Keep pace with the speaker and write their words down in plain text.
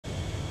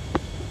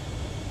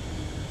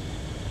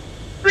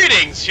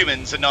Greetings,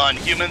 humans and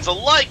non-humans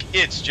alike,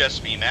 it's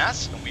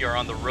JustMeMass, and we are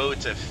on the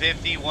road to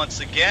 50 once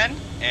again,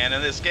 and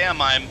in this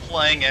game I'm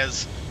playing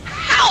as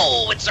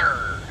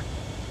Howitzer!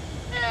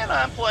 And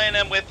I'm playing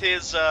him with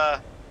his,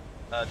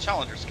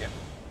 Challenger skin.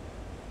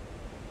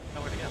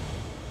 Nowhere to go.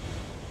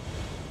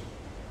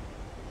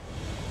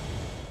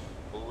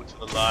 Go to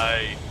the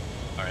light.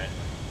 Alright,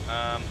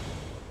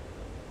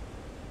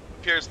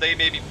 appears they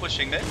may be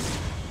pushing this.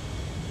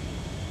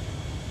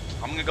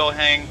 I'm gonna go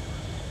hang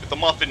with the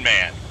Muffin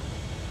Man.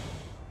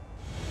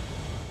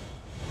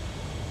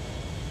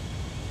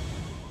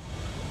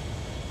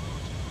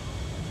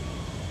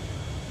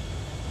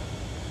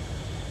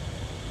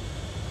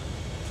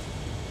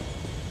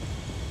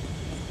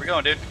 Where we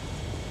going, dude?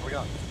 Where we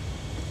going?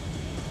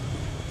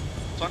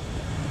 This one?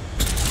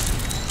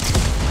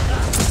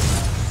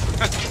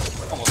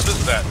 Almost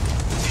missed that.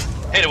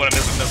 Hate it when I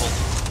miss a missile.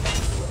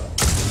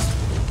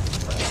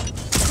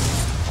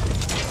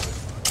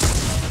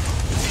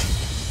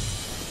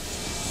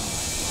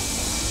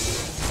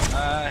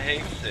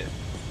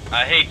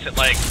 I hate it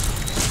like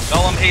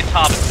Gollum hates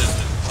hobbits.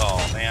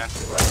 Oh man.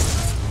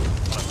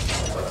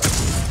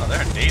 Oh,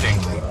 they're invading.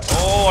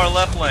 Oh, our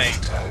left lane.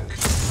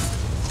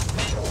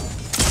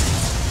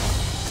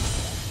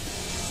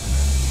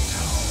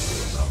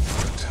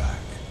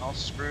 How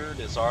screwed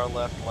is our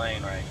left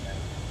lane right now?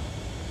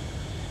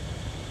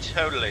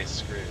 Totally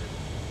screwed.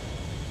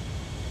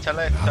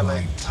 An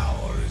allied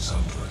tower is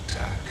under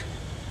attack.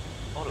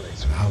 Totally An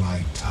screwed.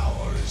 allied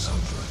tower is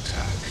under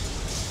attack.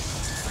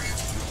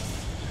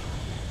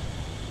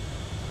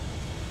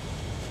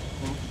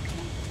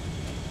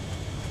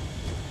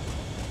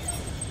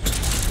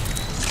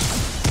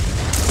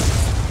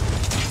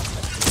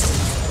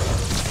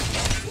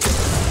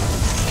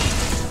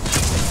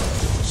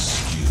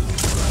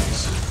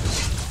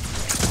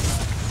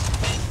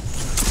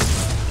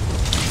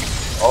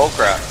 Oh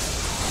crap.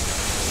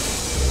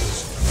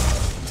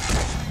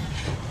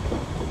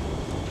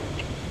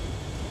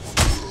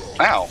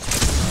 Ow.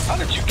 How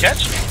did you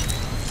catch me?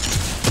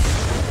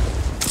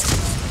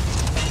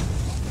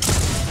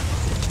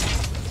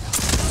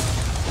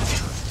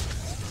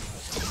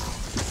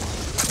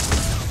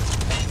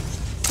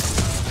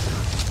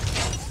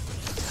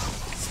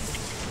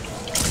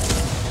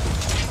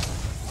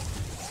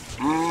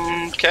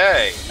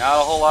 Okay, not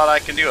a whole lot I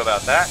can do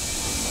about that.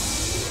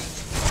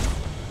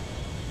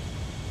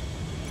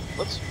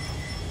 Whoops.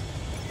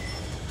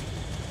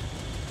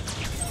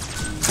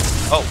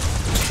 Oh.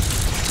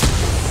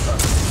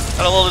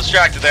 Got a little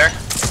distracted there.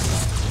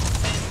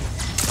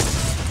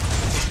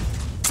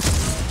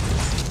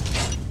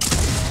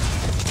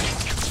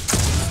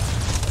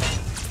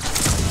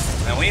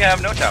 And we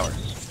have no towers.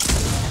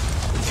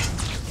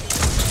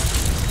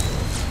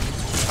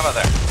 How about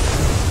that?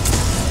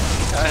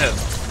 I have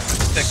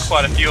picked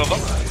quite a few of them.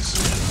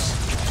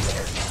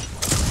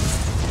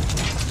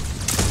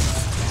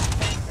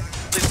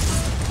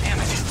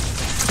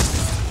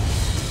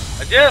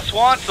 I just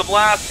want the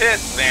blast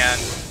hits, man.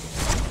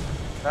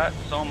 Is that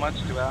so much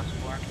to ask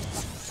for?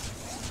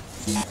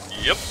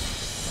 Yep.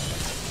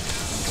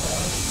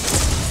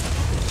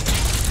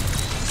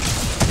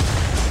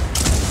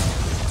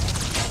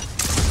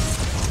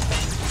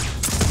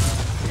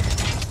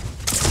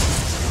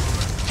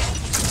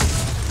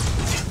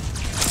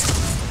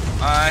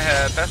 I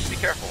had best be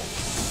careful.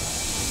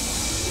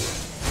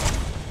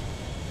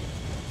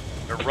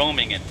 They're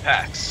roaming in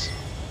packs.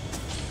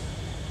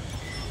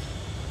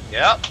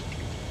 Yep.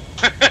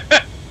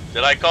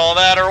 Did I call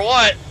that or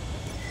what?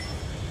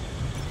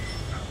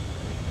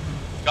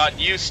 Got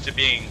used to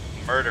being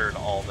murdered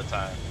all the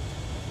time.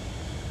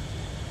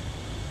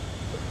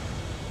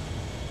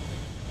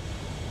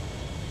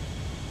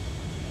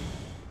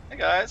 Hey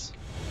guys.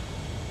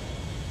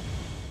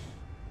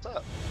 What's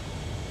up?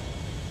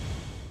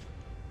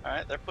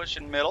 Alright, they're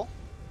pushing middle.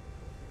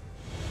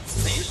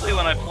 So usually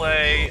when I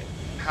play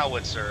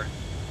Howitzer,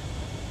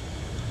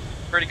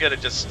 pretty good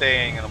at just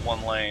staying in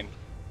one lane.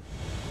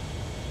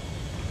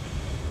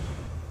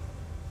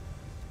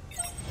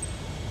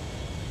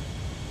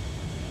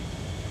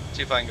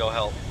 See if I can go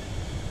help.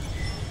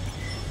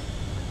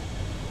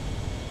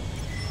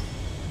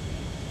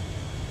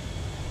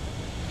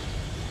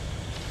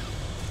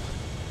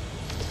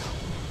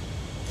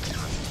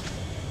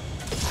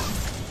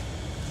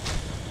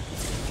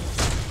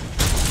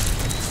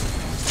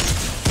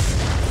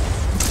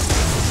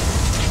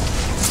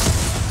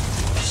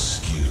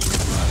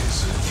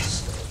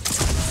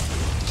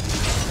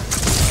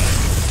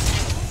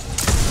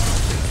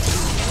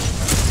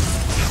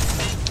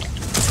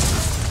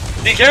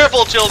 Be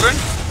careful, children!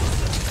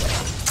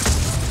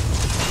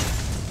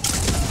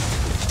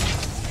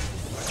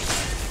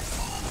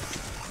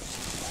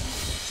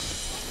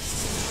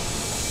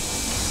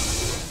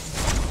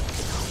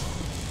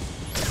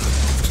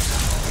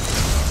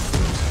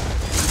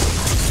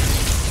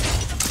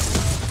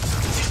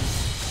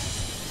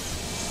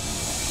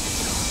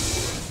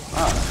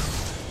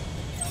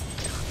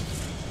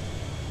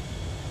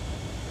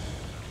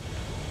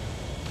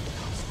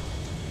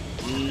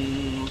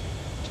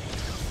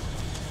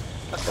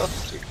 Let's go.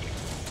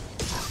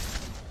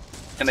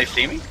 Can they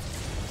see me?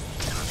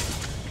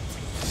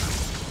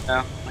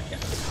 No, I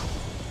can't.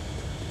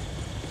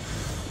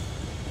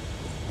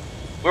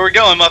 Where we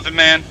going, Muffin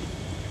Man?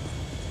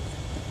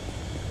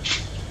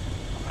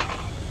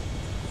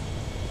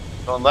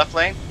 Going left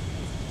lane?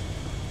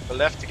 Go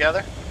left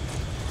together?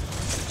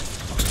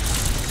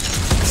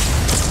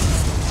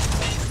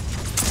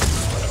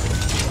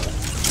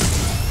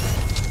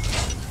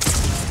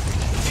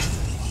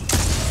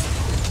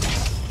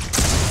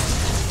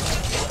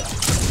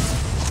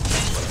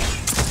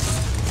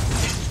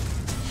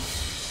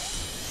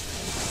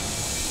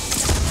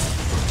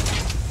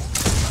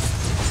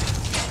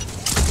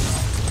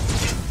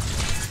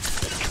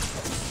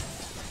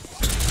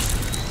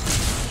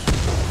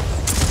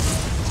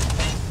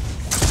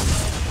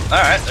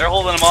 Alright, they're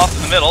holding him off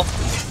in the middle.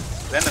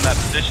 Been in that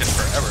position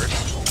forever.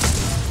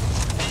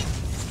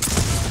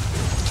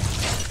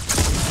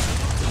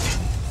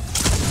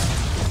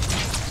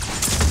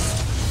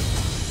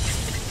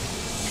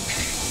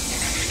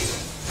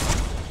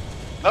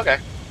 Okay.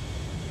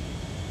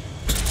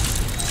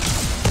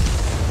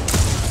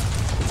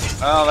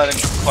 Well, that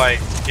didn't quite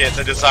get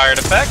the desired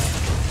effect.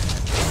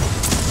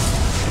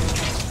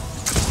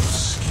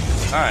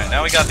 Alright,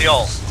 now we got the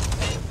ult.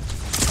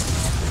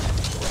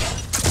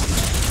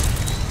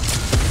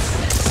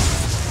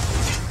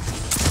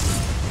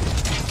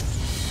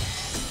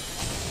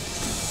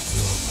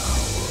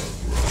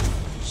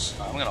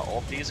 I'm gonna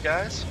ult these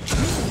guys.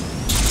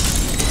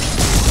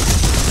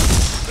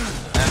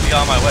 And be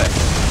on my way.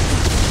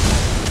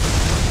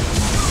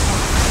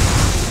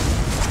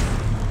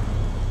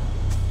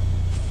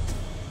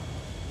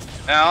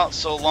 Now,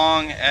 so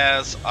long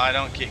as I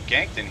don't get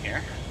ganked in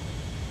here,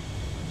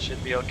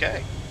 should be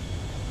okay.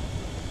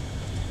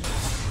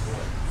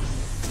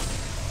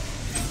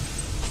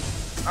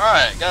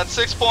 Alright, got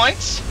 6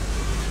 points.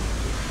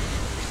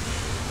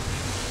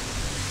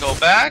 Go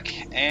back,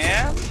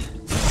 and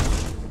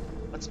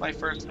what's my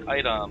first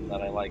item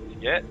that I like to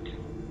get?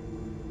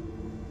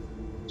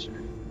 Sure.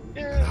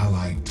 Yeah. An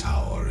allied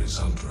tower is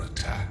under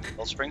attack.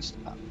 Well, spring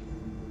stop.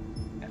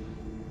 Yeah.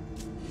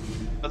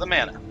 For the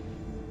mana.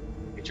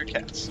 Get your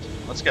cast.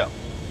 Let's go.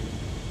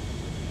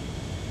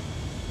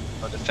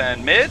 I'll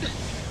defend mid.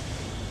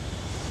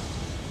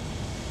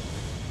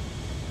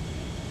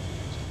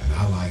 An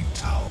allied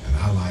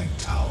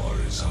tower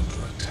is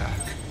under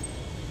attack.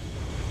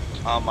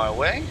 On my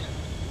way.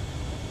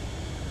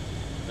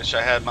 Wish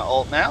I had my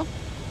ult now.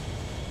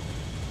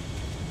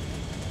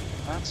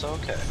 That's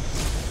okay.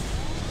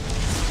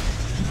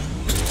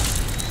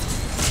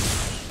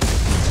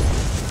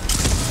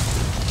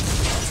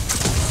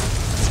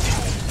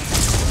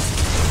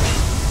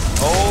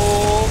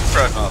 Oh,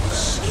 crud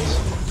offense.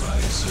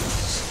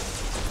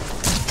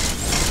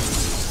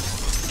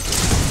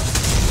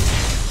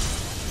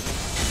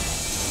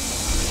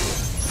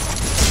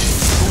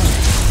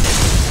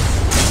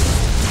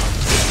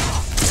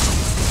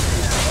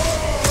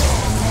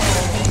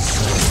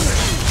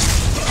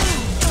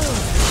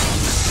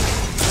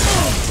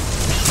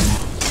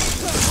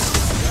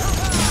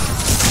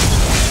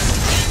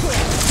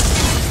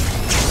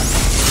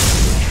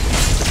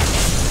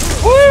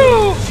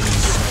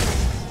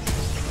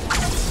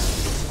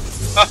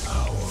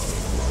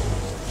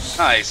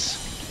 Nice.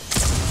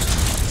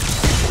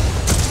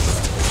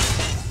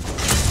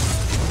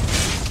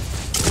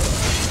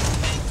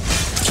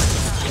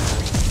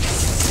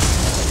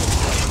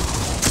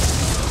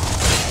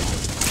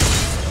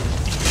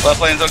 Left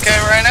lane's okay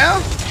right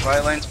now.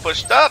 Right lane's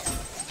pushed up.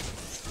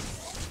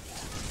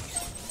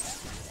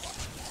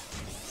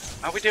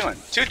 How we doing?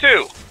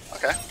 2-2.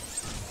 Okay.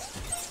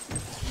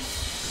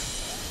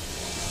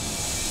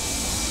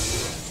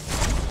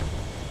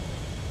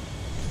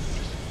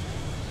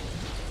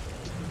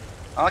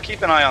 I'll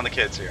keep an eye on the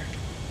kids here.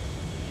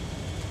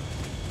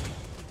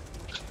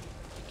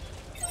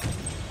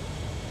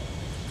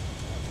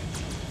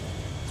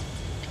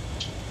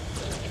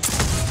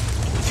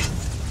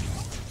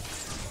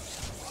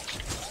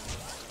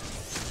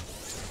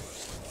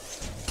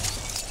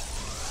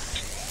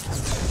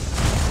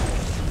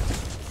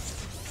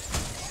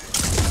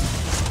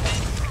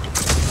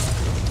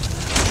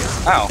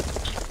 Ow.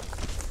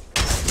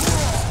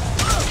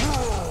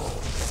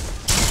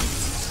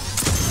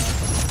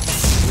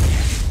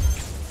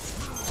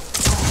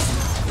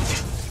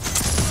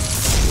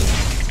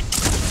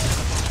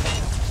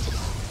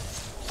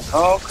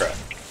 Oh crap.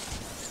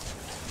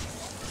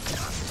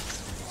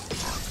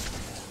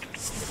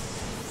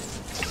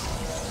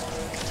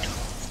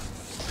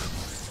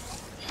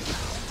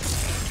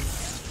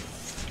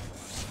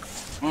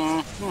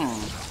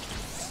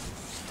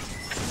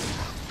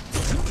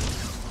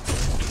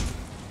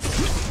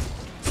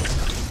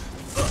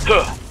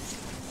 Huh.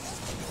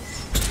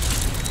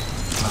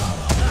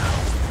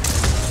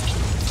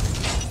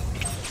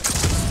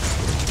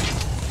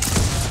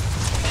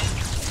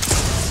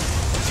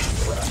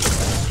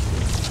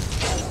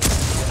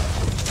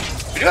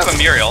 We do have a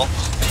Muriel.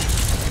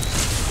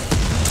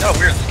 Oh,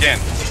 weird skin.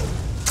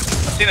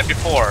 I've seen it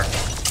before.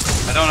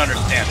 I don't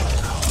understand it.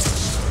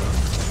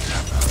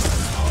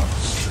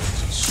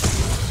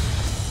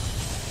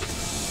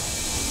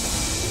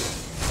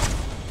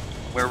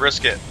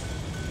 risk it.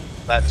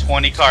 That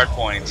 20 card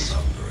points.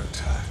 Under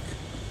attack.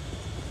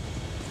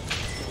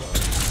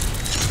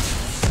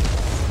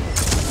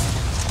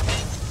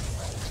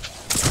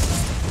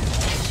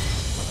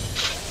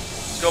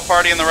 Let's go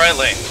party in the right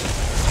lane.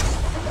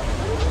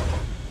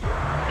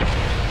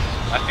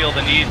 I feel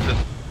the need to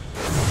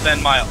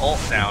send my ult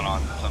down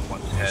on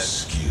someone's head.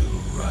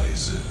 Skill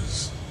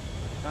rises.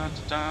 Dun,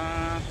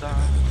 dun, dun,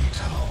 Enemy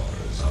tower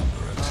is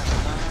under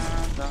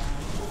attack. dun, dun.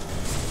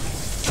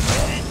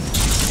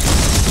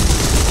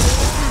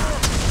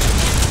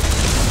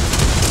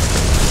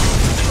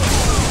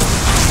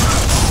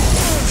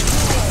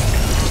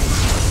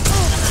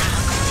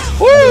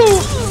 Woo!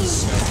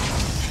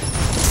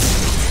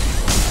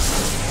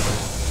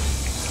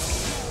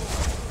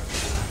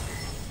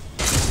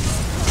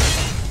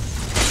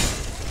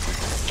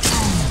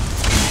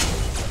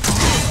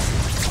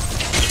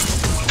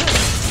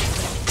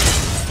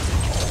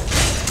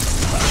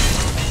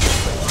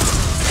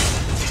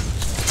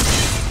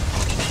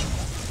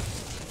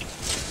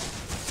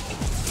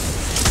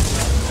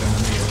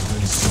 Enemy has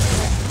been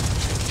slain.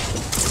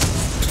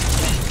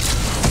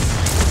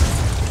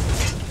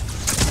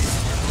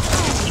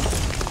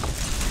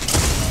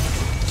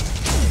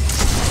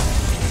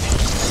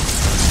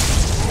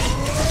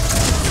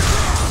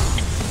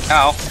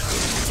 Ow.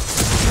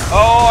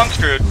 Oh, I'm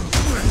screwed.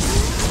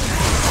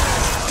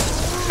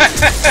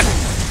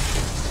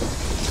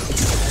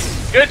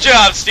 Good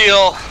job,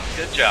 Steel.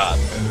 Good job.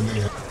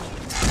 Enemy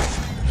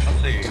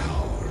Let's see.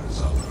 tower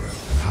is under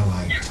attack.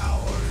 Allied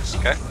tower is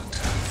Okay. under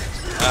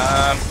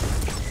attack.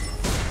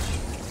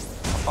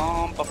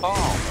 Ba-bom.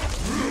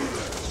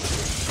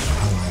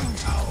 Allied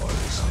tower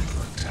is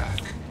under attack.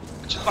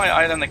 Which is my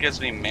item that gives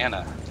me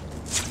mana.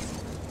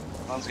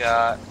 One's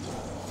got.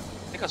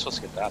 I think I'm supposed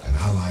to get that. An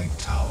allied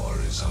tower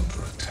is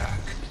under attack.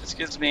 This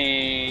gives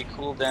me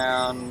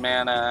cooldown,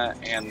 mana,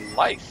 and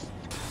life.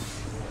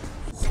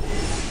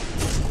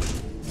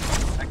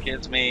 That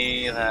gives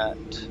me that.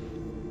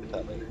 Get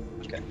that later.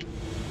 Okay.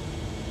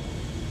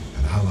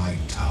 An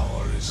allied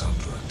tower is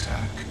under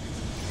attack.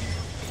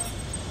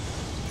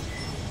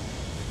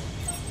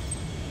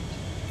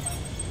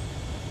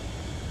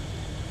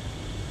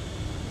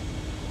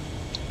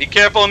 Be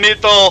careful,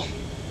 Mito!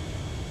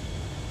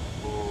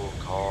 Ooh,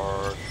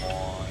 card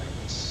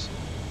points.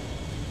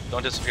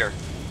 Don't disappear.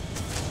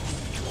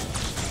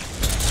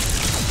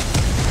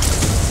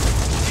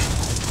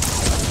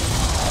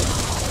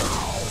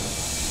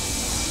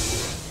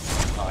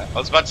 I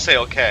was about to say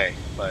okay,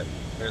 but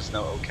there's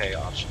no okay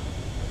option.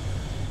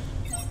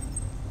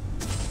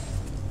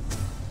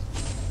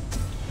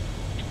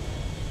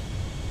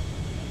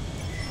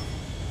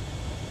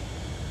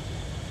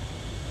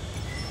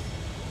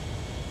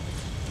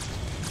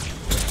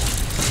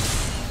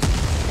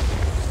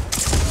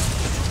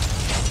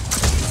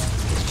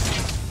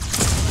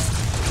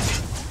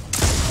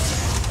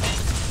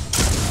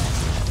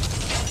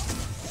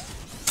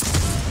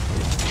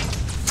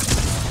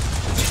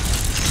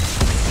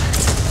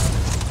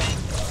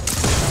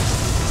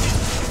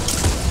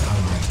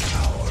 Allied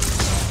tower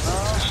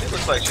is She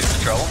looks like she's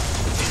in trouble.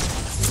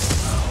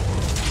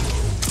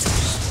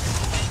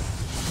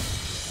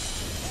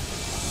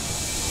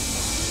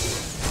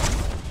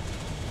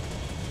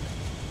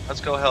 Let's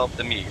go help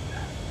the mead.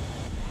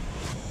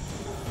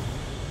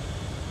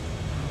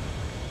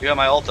 You got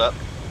my ult up.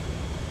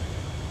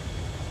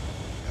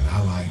 An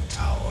allied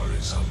tower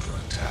is under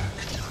attack.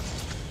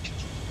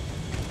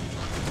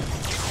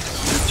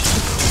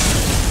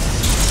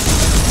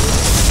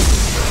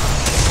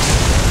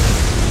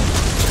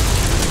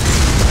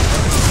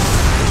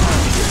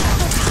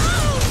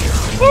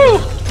 Woo!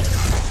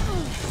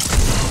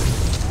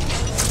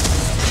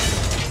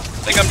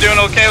 I think I'm doing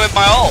okay with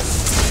my ult.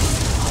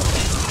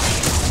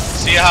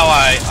 See how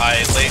I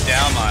laid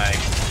down my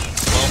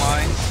slow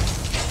mines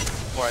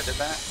before I did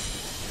that?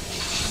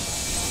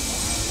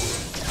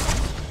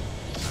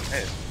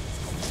 Hey.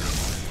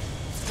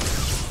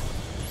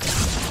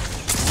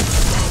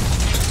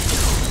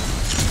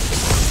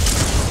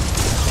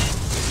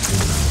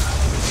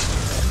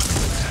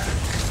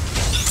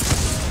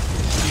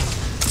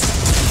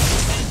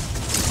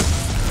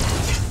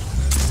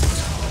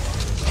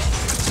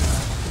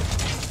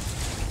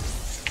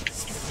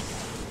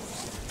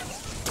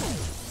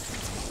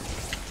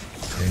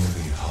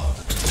 Enemy hub.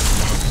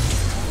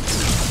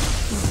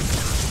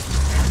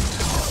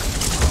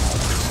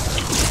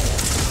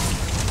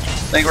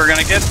 Think we're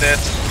gonna get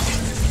this.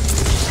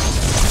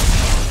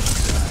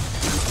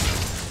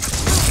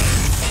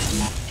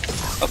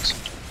 Oops.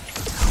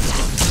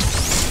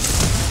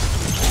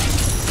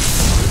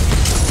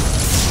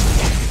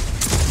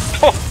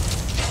 Oh.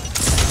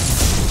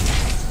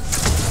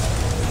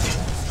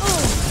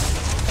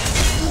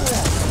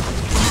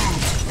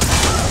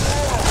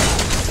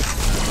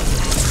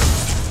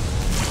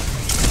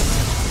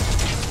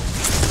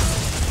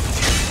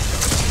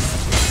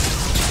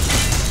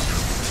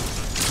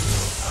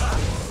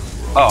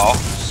 Oh.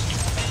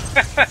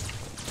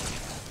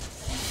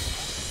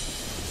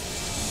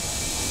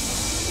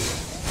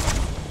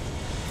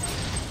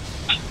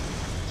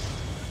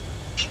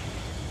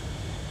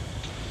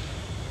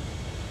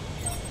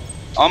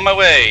 On my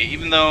way,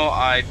 even though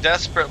I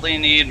desperately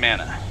need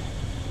mana.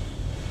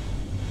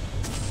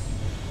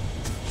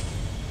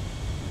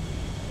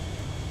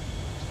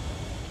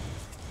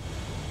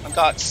 I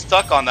got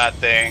stuck on that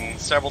thing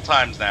several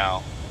times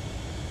now.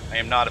 I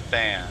am not a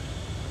fan.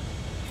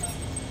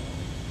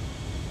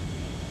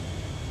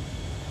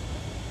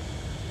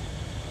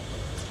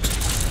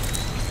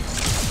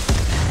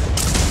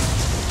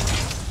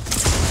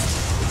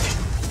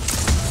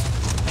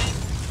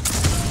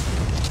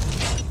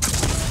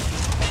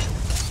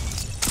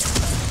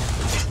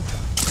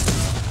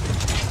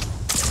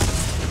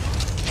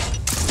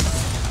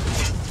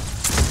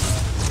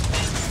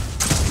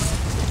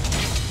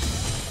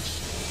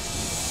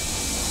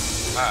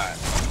 Alright.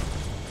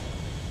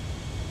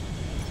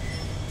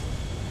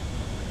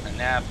 I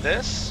nab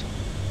this.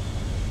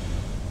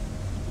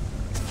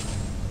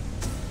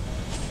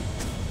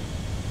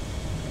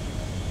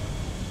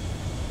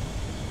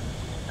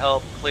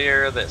 Help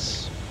clear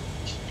this.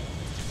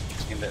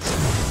 In this.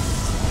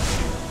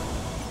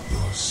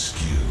 Your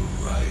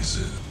skill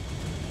rises.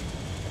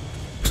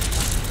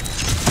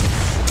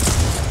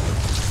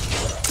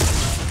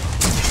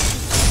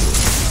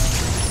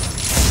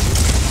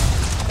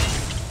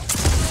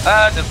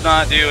 That does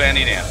not do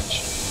any damage.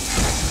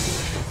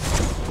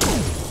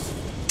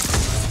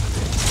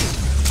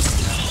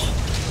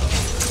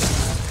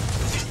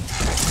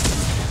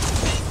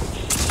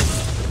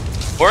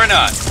 Or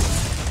not.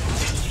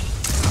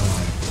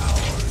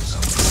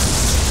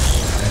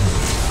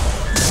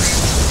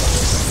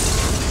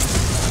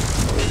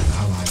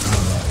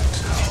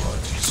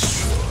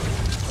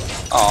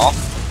 Aw.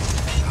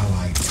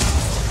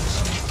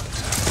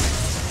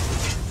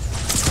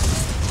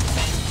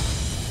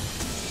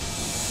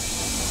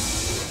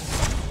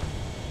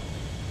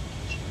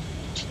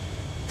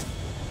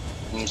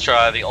 Let's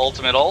try the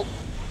ultimate ult.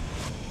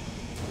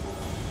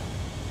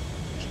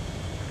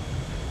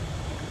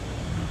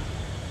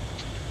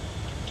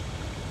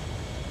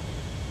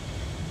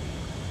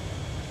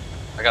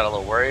 I got a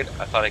little worried.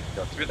 I thought I could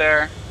go through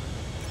there.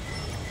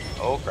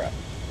 Oh crap.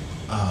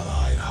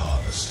 Allied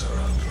harvester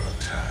under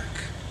attack.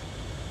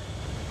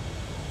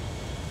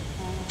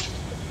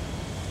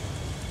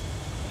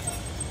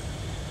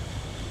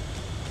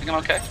 I think I'm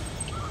okay.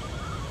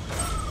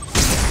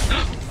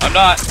 I'm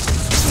not.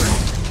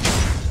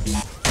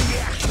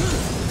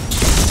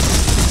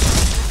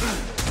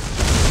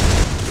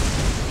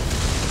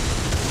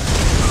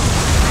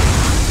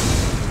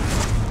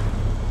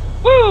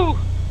 Woo!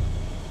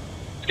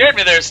 Scared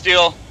me there,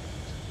 Steel.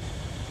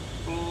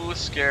 Ooh,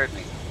 scared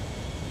me.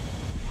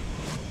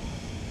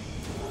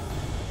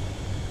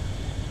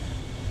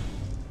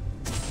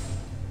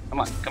 Come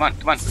on, come on,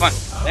 come on, come on.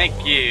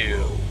 Thank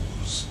you.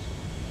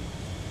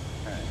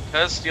 Alright,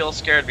 because Steel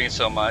scared me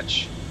so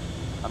much,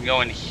 I'm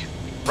going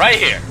right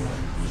here.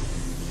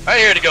 Right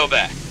here to go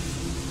back.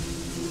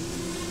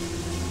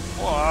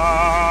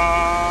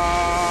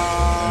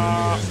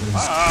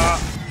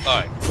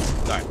 Alright,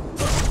 sorry.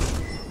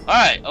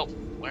 Alright, oh,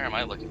 where am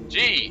I looking?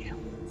 G!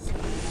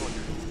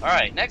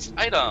 Alright, next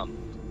item.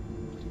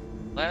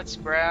 Let's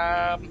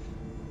grab...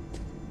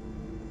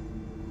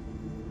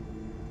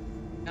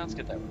 Yeah, let's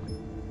get that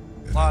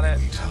one. Plot it.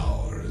 Enemy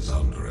tower is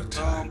under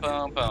attack.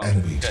 Boom, boom, boom.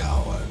 Enemy Good.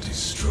 tower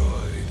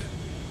destroyed.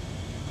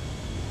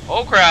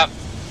 Oh crap!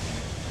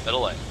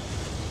 Middle lane.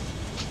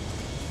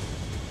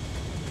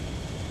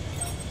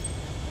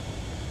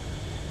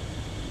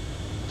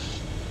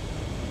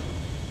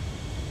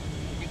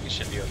 I think we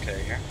should be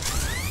okay here.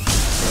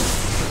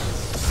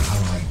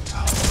 Allied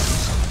tower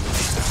is under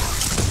attack.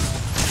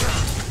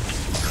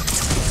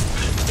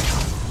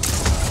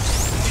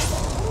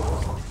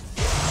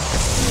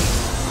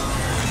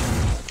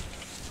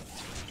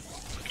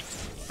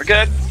 We're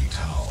good. Enemy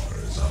tower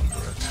is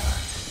under attack.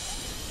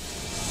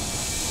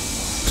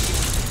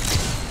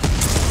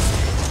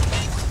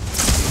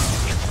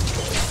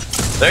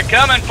 They're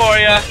coming for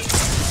you.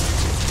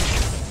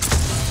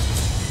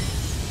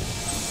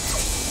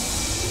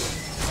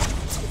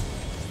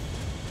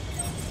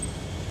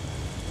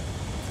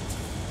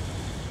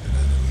 An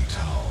enemy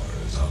tower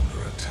is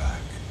under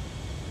attack.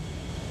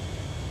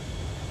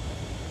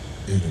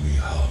 Enemy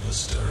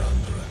harvester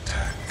under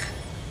attack.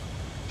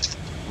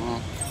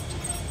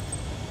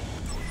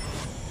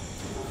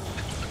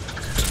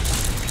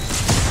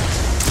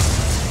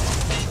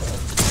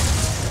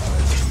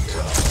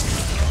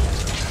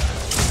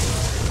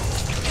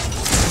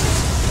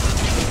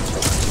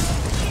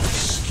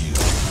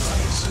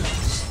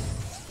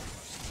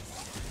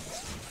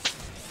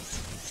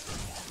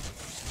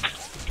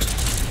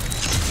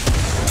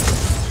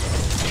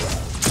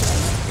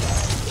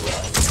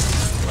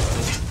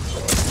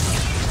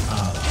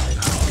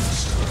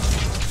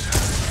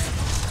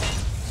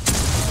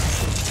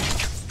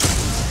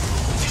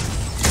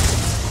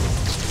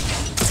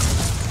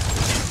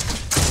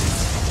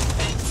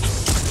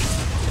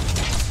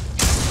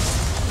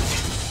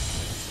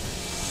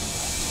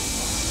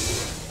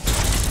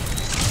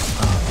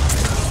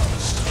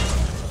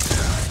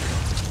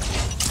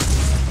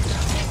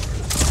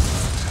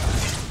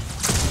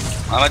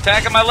 I'm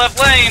attacking my left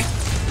lane.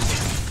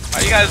 How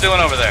are you guys doing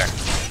over there?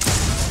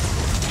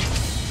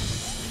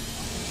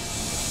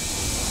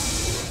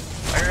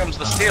 Here comes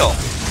the steel.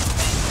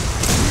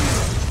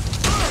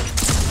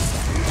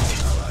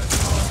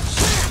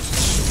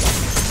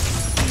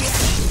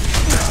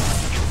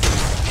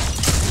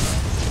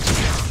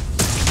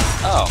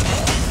 Oh,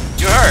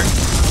 you hurt.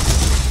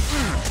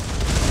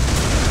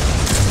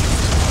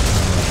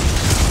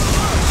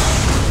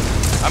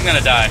 I'm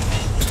gonna die.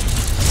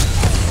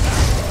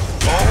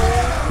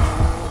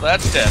 Oh,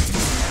 that's dead.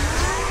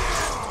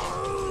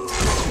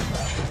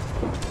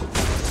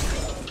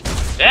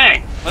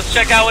 Dang, let's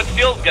check out what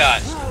Steel's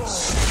got.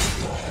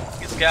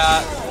 He's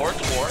got Lord's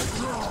Ward,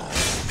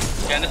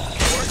 Genesis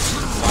Sword,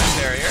 Blind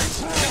Barrier,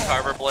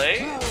 Carver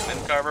Blade,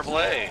 and Carver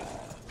Blade.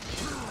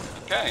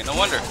 Okay, no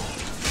wonder.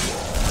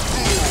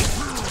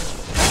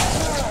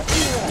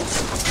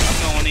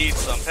 I'm gonna need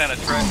some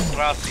penetration.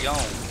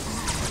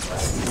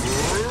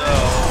 So,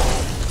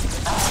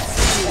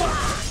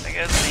 I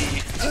guess the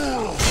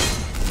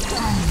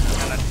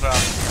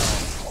penetration.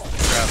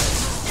 Grab it.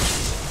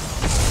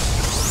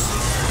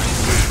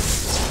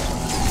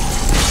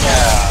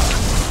 Yeah.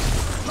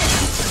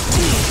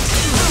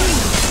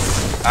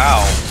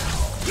 Ow.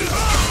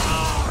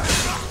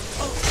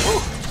 Woo.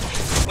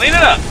 Clean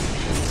it up.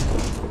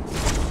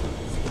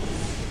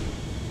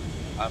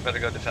 I better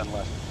go defend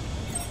left.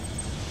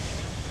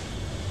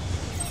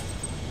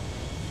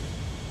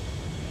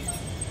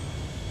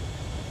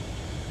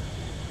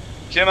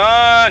 Come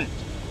on!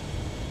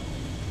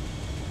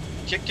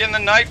 Kick in the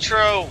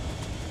nitro!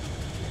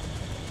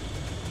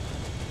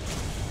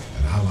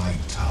 An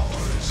allied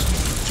tower is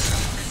under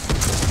attack.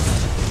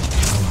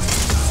 An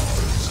allied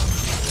tower is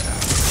under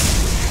attack.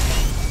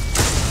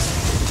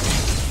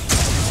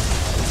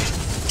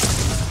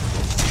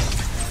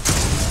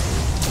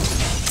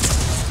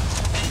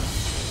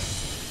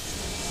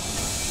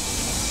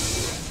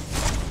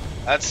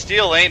 That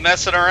steel ain't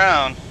messing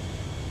around.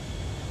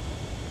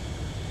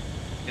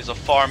 He's a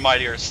far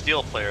mightier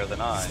steel player than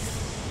I.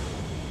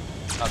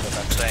 Not that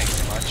that's saying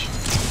too much.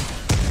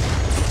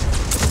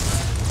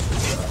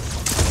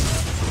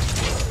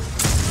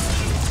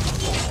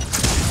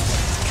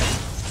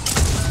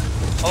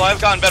 Although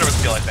I've gotten better with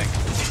steel, I think.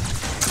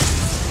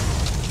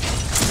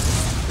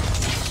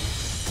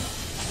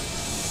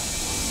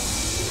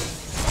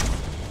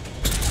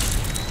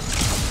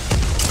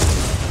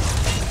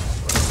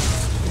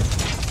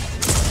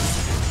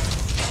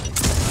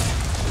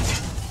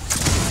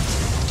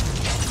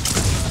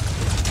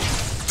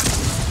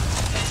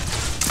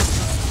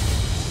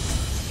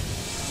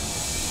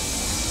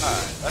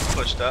 Alright, that's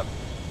pushed up.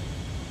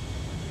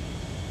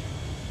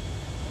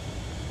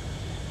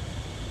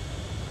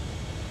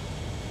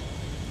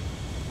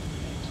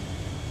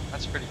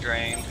 That's pretty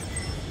drained.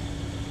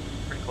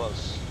 Pretty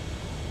close.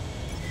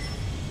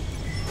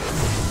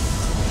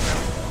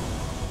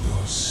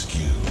 Your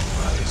skill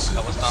rises.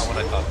 That was not what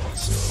I thought it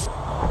was.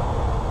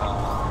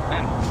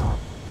 Man.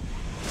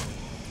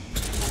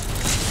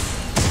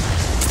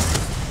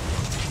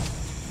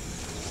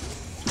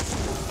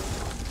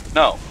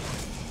 No.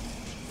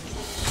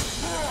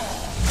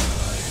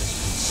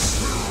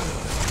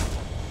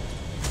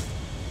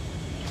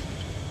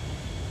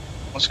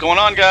 What's going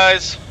on,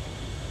 guys?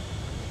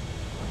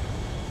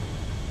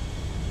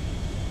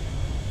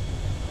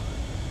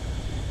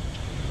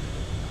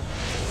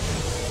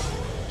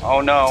 Oh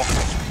no.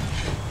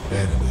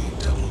 Enemy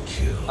double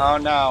kill. Oh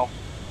no.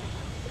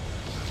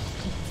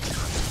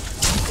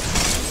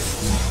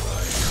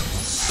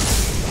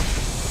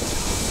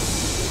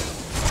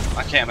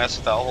 I can't mess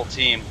with that whole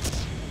team.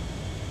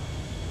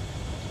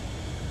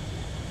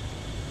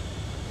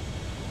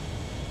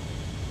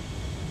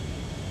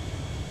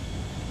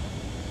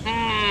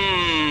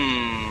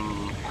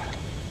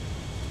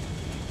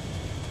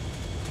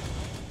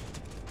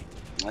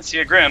 I see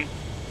a Grim.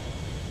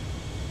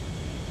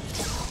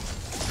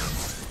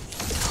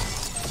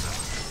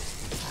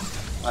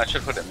 I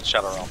should put it in the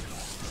Shadow Realm.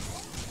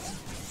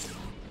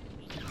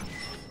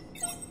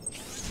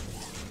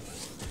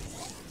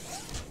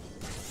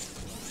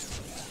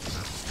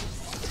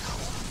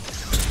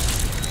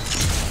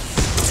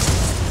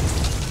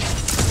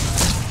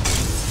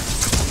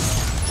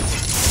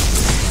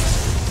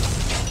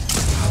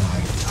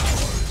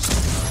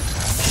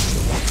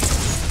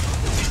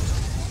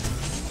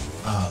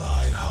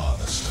 Allied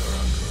harvester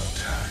under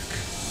attack.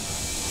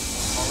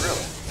 Oh,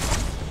 really?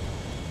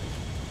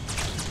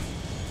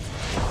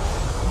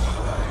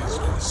 Ally has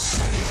been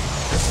slain.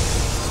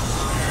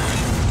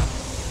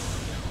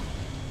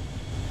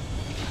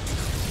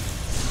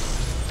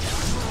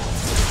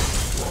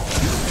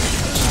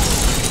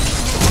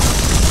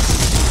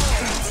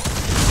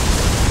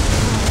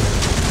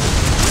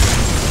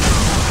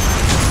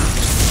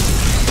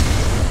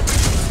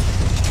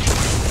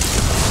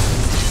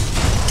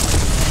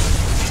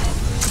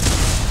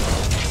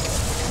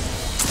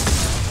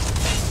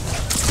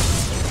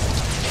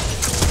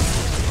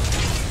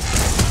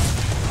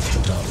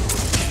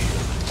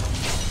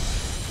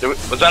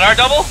 Was that our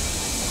double?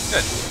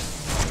 Good.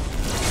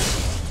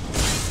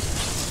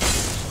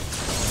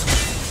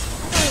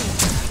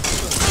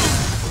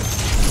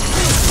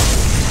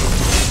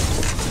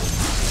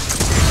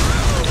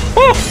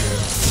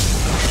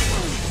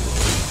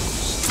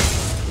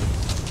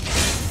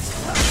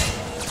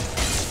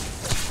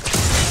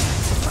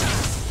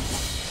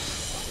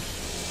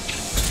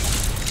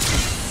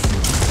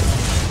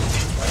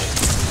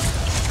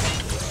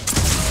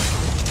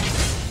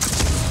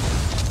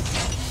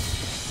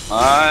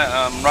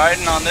 I'm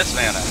riding on this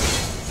mana.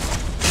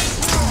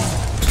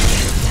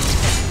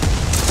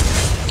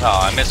 Oh,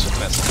 I missed with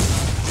this.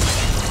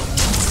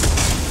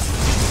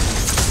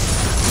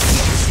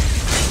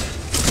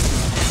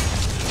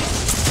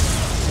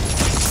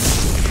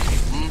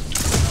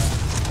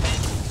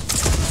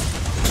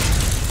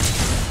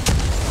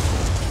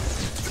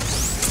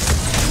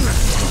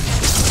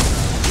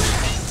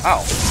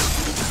 Ow.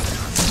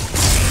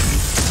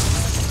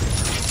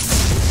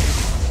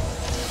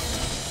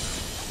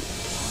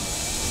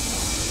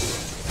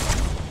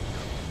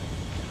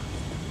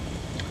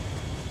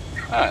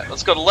 Alright,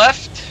 let's go to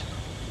left.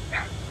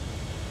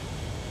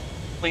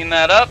 Clean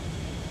that up.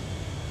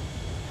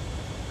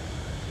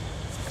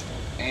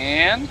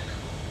 And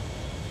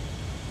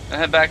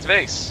head back to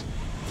base.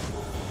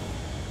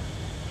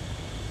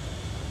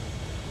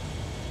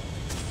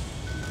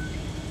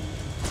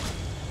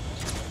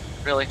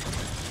 Really?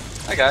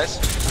 Hi guys.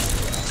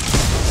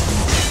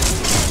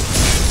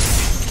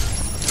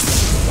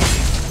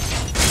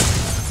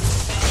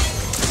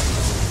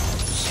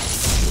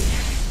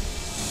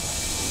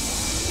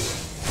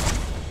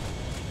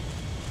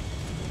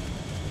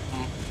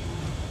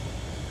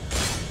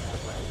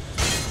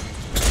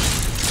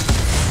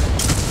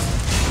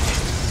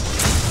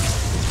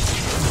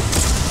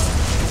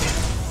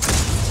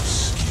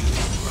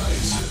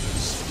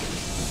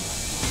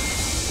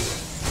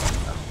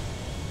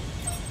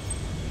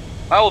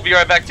 I will be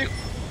right back too.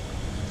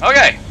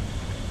 Okay.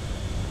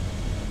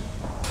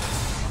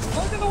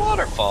 Look at the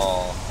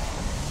waterfall.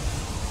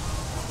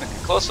 I'll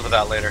get closer to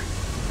that later.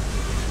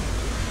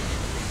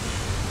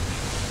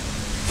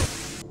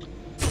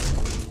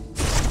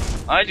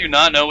 I do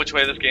not know which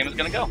way this game is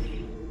gonna go.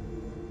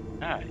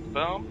 Alright,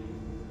 boom.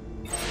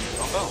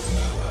 Boom, boom.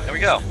 There we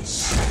go.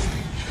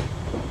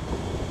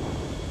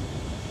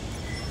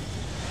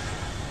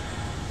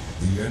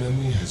 The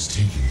enemy has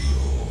taken the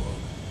orb.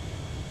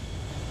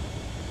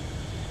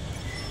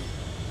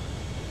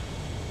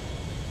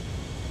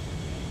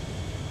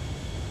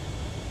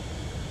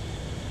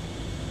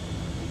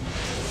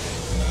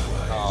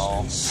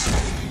 Oh.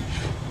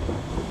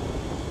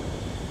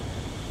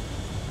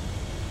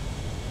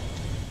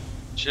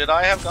 Should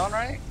I have gone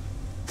right?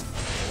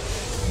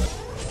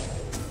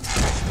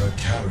 The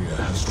carrier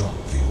has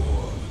dropped the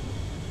orb.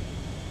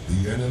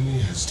 The enemy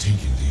has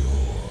taken the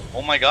orb.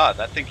 Oh my god,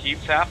 that thing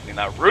keeps happening.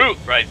 That root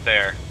right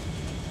there.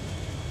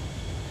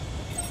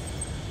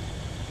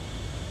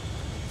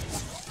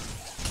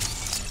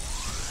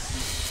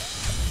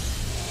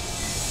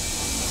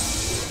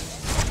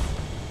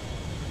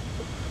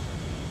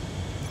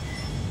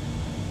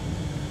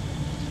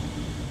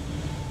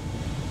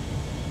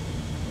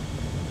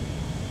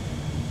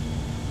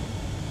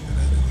 An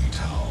enemy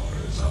tower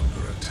is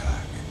under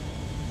attack.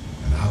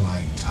 An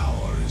allied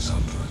tower is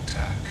under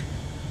attack.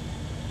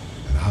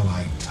 An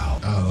allied tower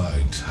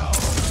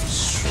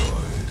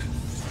destroyed.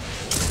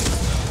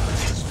 Ally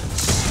has been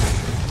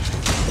slain.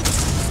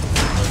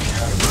 The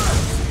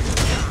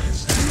carrier is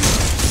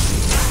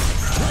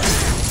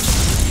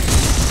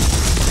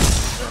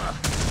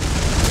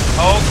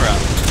Oh crap.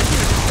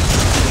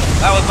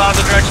 That was not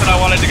the direction I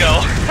wanted to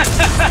go.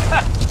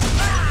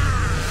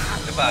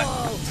 Goodbye.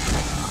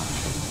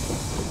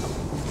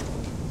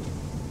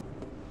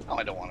 Oh,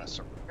 I don't want to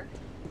surrender.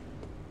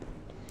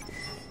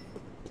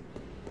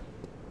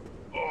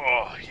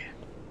 Oh, yeah.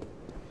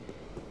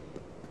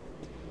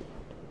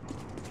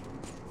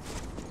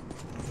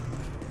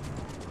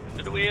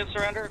 Did we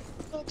surrender?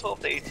 12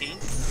 to 18.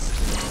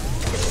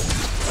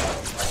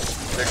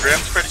 Their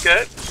Grim's pretty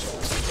good.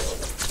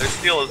 Their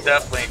Steel is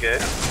definitely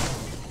good.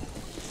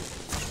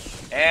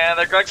 And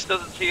their Grux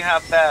doesn't seem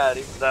half bad,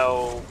 even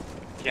though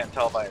you can't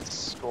tell by its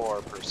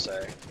score per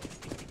se.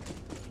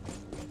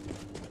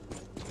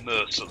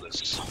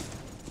 Merciless.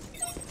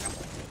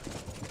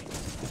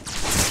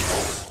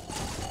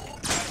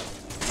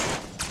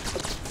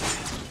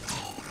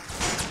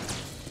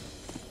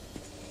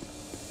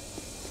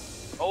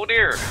 Oh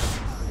dear.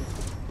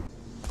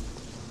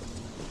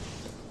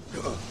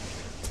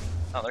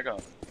 Oh, they're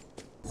going.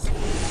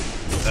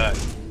 Back.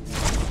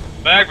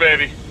 Back,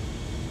 baby.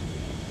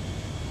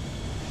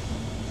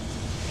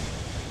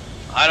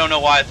 I don't know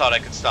why I thought I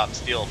could stop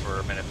Steel for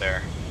a minute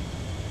there.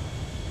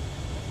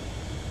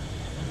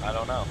 I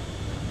don't know.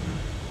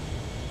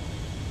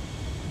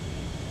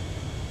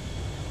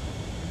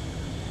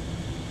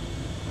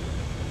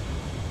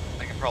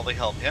 I can probably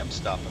help him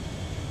stop him.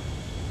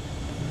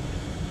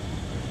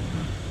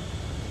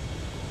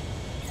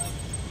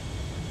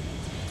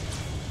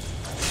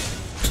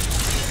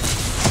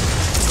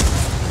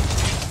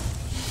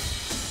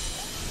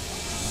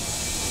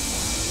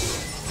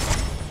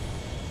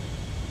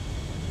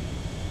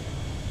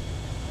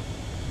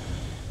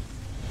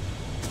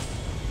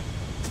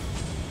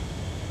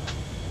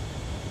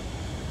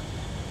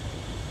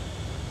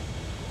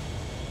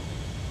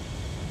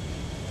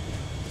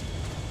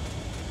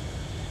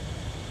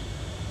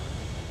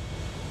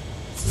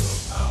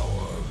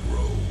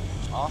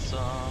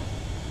 Awesome.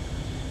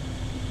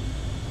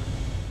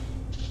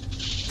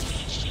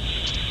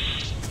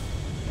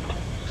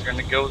 We're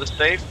gonna Go the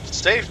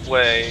safe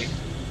way.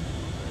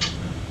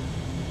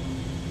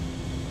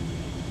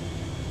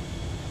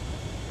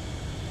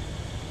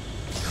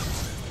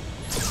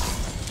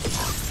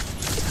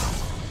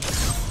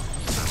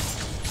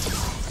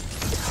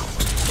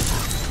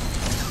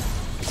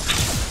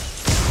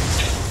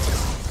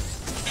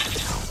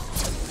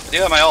 I do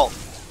have my ult.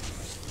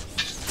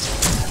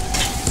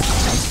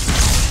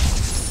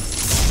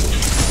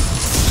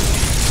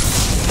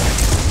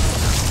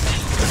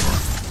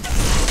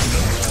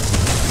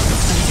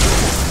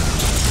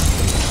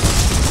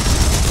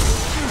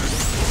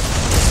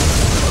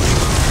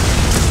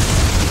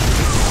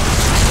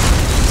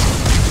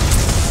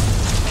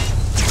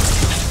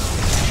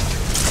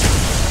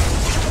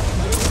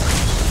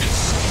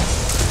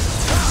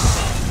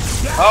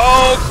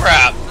 Oh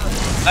crap!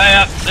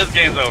 Yeah, this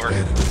game's over.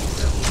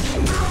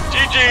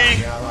 GG!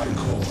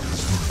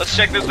 Let's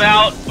check this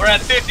out. We're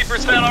at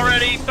 50%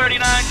 already.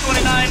 39,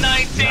 29,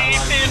 19,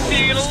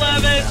 15,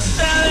 11,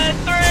 7,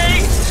 3.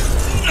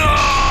 No!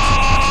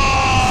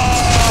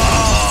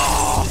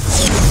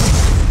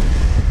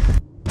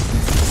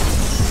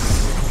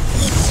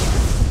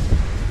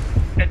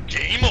 And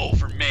game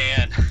over,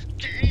 man.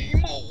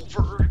 Game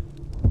over.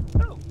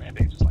 Oh, man,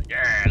 they just like,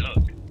 yeah,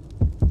 look.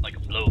 Like a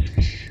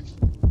blowfish.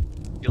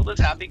 Field is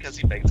happy because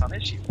he baits on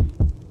issue.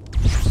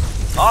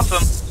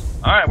 Awesome.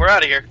 Alright, we're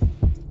out of here.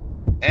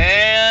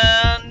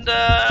 And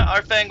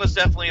our Fang was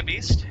definitely a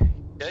beast.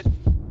 Good.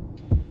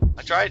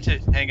 I tried to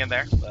hang in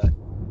there, but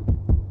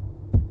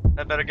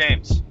had better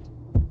games.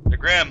 They're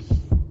grim.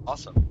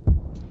 Awesome.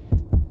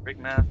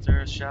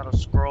 Ringmaster, Shadow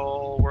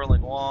Scroll,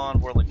 Whirling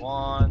Wand, Whirling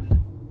Wand.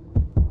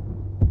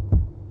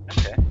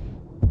 Okay.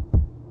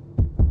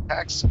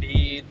 Attack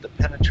speed, the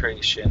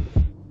penetration.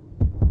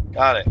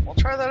 Got it. We'll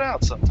try that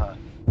out sometime.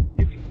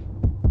 Maybe.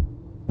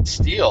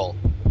 Steel.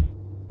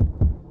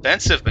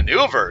 Offensive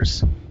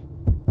maneuvers.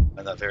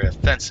 I'm not very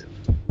offensive.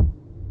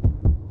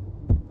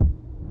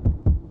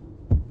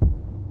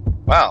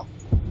 Wow.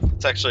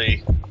 It's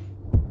actually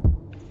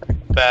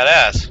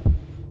badass.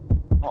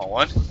 Come on,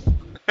 one.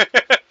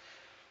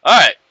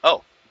 Alright.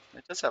 Oh,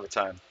 it does have a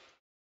time.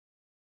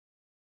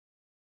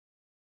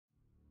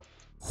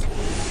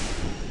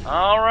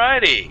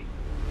 Alrighty.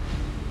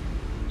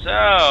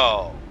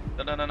 So,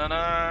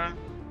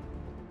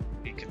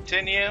 we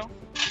continue.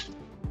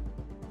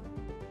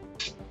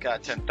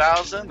 Got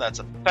 10,000, that's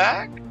a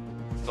fact.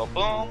 So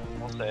boom,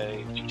 we'll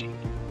say GG.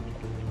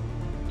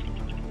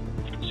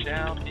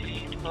 Shall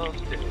be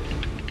posted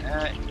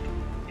at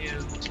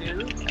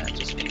YouTube at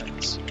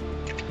JustMeMass.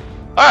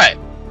 Alright,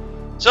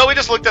 so we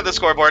just looked at the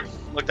scoreboard,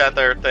 looked at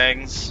their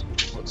things.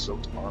 Looks so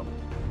tomorrow.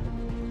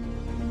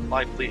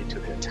 Live bleed to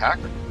the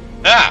attacker.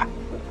 Ah!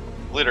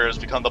 Glitter has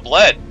become the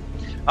bled.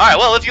 Alright,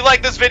 well, if you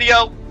like this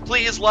video,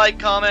 please like,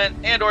 comment,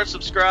 and or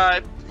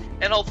subscribe.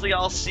 And hopefully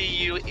I'll see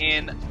you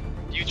in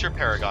future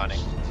Paragoning.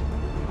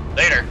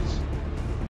 Later.